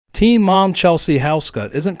Teen mom Chelsea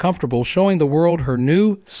Houska isn't comfortable showing the world her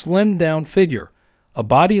new, slimmed-down figure, a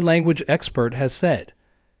body language expert has said.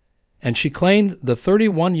 And she claimed the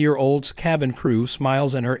 31-year-old's cabin crew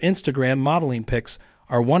smiles in her Instagram modeling pics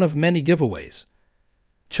are one of many giveaways.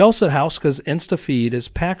 Chelsea Houska's Insta feed is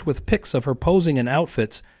packed with pics of her posing in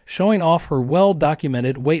outfits showing off her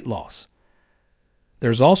well-documented weight loss.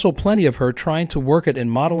 There's also plenty of her trying to work it in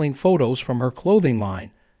modeling photos from her clothing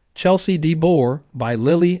line, Chelsea DeBoer by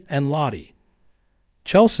Lily and Lottie.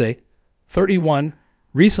 Chelsea, 31,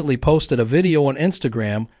 recently posted a video on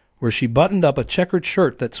Instagram where she buttoned up a checkered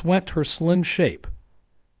shirt that swamped her slim shape.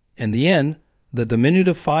 In the end, the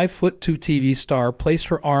diminutive 5'2" TV star placed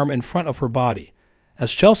her arm in front of her body.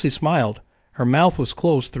 As Chelsea smiled, her mouth was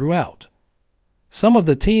closed throughout. Some of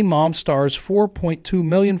the Teen Mom star's 4.2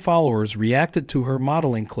 million followers reacted to her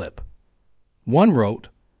modeling clip. One wrote,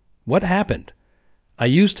 "What happened? I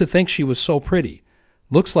used to think she was so pretty.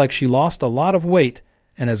 Looks like she lost a lot of weight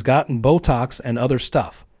and has gotten Botox and other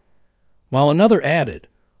stuff." While another added,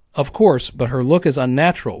 "Of course, but her look is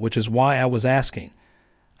unnatural, which is why I was asking.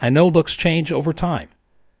 I know looks change over time."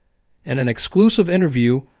 In an exclusive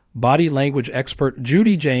interview, body language expert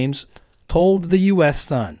Judy James told the U.S.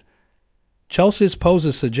 Sun, Chelsea's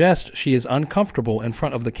poses suggest she is uncomfortable in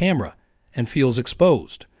front of the camera and feels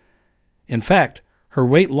exposed. In fact, her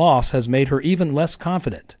weight loss has made her even less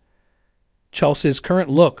confident. Chelsea's current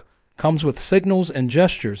look comes with signals and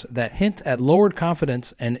gestures that hint at lowered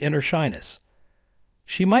confidence and inner shyness.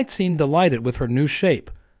 She might seem delighted with her new shape,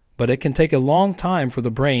 but it can take a long time for the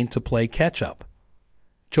brain to play catch-up.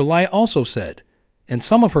 July also said, in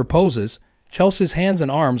some of her poses, Chelsea's hands and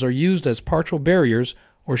arms are used as partial barriers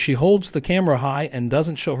or she holds the camera high and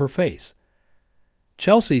doesn't show her face.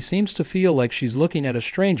 Chelsea seems to feel like she's looking at a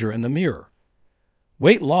stranger in the mirror.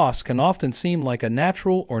 Weight loss can often seem like a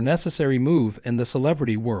natural or necessary move in the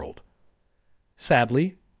celebrity world.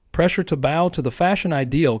 Sadly, pressure to bow to the fashion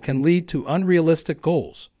ideal can lead to unrealistic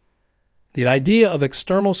goals. The idea of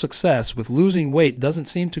external success with losing weight doesn't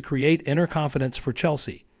seem to create inner confidence for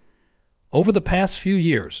Chelsea. Over the past few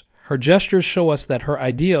years, her gestures show us that her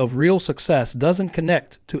idea of real success doesn't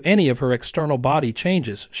connect to any of her external body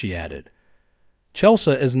changes, she added.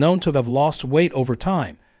 Chelsea is known to have lost weight over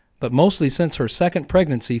time, but mostly since her second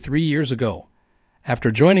pregnancy 3 years ago.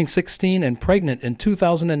 After joining 16 and pregnant in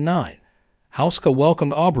 2009, Houska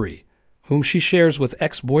welcomed Aubrey, whom she shares with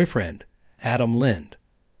ex-boyfriend Adam Lind.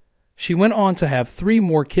 She went on to have 3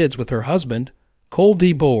 more kids with her husband, Cole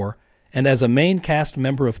DeBoer, and as a main cast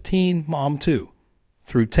member of Teen Mom 2.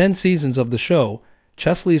 Through 10 seasons of the show,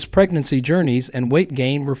 Chelsea's pregnancy journeys and weight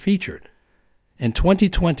gain were featured. In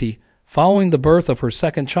 2020, following the birth of her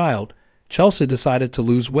second child, Chelsea decided to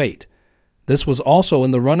lose weight. This was also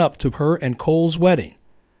in the run-up to her and Cole's wedding.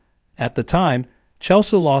 At the time,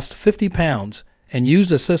 Chelsea lost 50 pounds and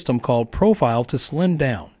used a system called Profile to slim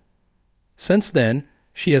down. Since then,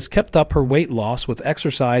 she has kept up her weight loss with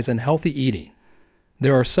exercise and healthy eating.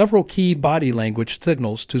 There are several key body language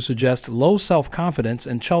signals to suggest low self-confidence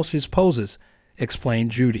in Chelsea's poses,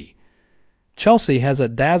 explained Judy. Chelsea has a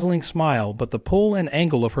dazzling smile, but the pull and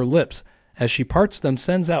angle of her lips as she parts them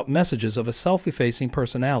sends out messages of a self-effacing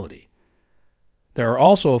personality. There are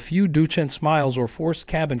also a few douchen smiles or forced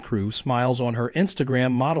cabin crew smiles on her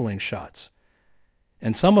Instagram modeling shots.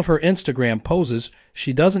 In some of her Instagram poses,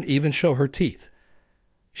 she doesn't even show her teeth.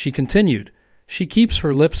 She continued, she keeps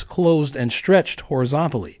her lips closed and stretched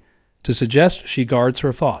horizontally to suggest she guards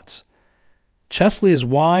her thoughts. Chelsea's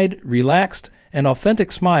wide, relaxed, and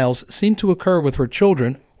authentic smiles seem to occur with her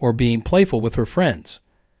children or being playful with her friends.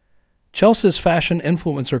 Chelsea's fashion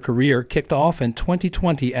influencer career kicked off in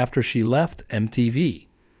 2020 after she left MTV.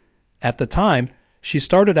 At the time, she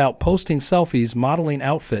started out posting selfies modeling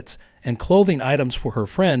outfits and clothing items for her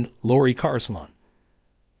friend Lori Carslan.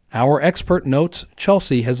 Our expert notes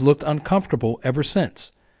Chelsea has looked uncomfortable ever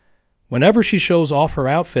since. Whenever she shows off her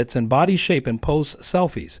outfits and body shape and posts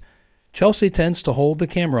selfies, Chelsea tends to hold the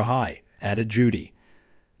camera high, added Judy.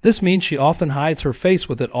 This means she often hides her face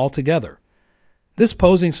with it altogether. This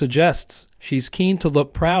posing suggests she's keen to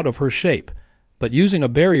look proud of her shape, but using a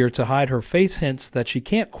barrier to hide her face hints that she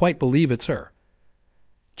can't quite believe it's her.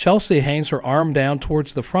 Chelsea hangs her arm down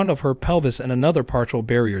towards the front of her pelvis in another partial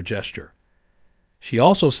barrier gesture. She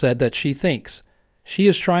also said that she thinks she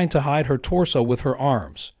is trying to hide her torso with her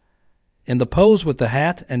arms. In the pose with the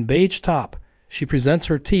hat and beige top, she presents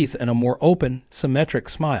her teeth in a more open, symmetric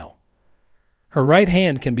smile. Her right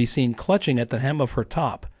hand can be seen clutching at the hem of her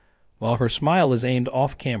top, while her smile is aimed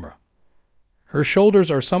off camera. Her shoulders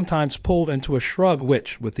are sometimes pulled into a shrug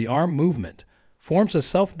which, with the arm movement, forms a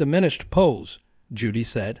self-diminished pose, Judy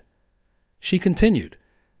said. She continued,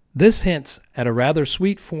 This hints at a rather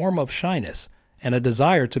sweet form of shyness and a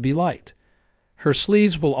desire to be liked. Her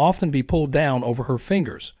sleeves will often be pulled down over her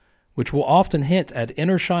fingers, which will often hint at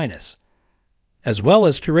inner shyness. As well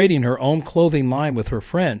as curating her own clothing line with her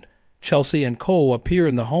friend, Chelsea and Cole appear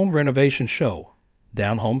in the home renovation show,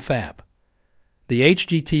 Down Home Fab. The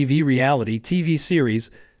HGTV reality TV series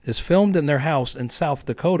is filmed in their house in South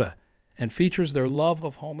Dakota and features their love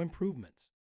of home improvements.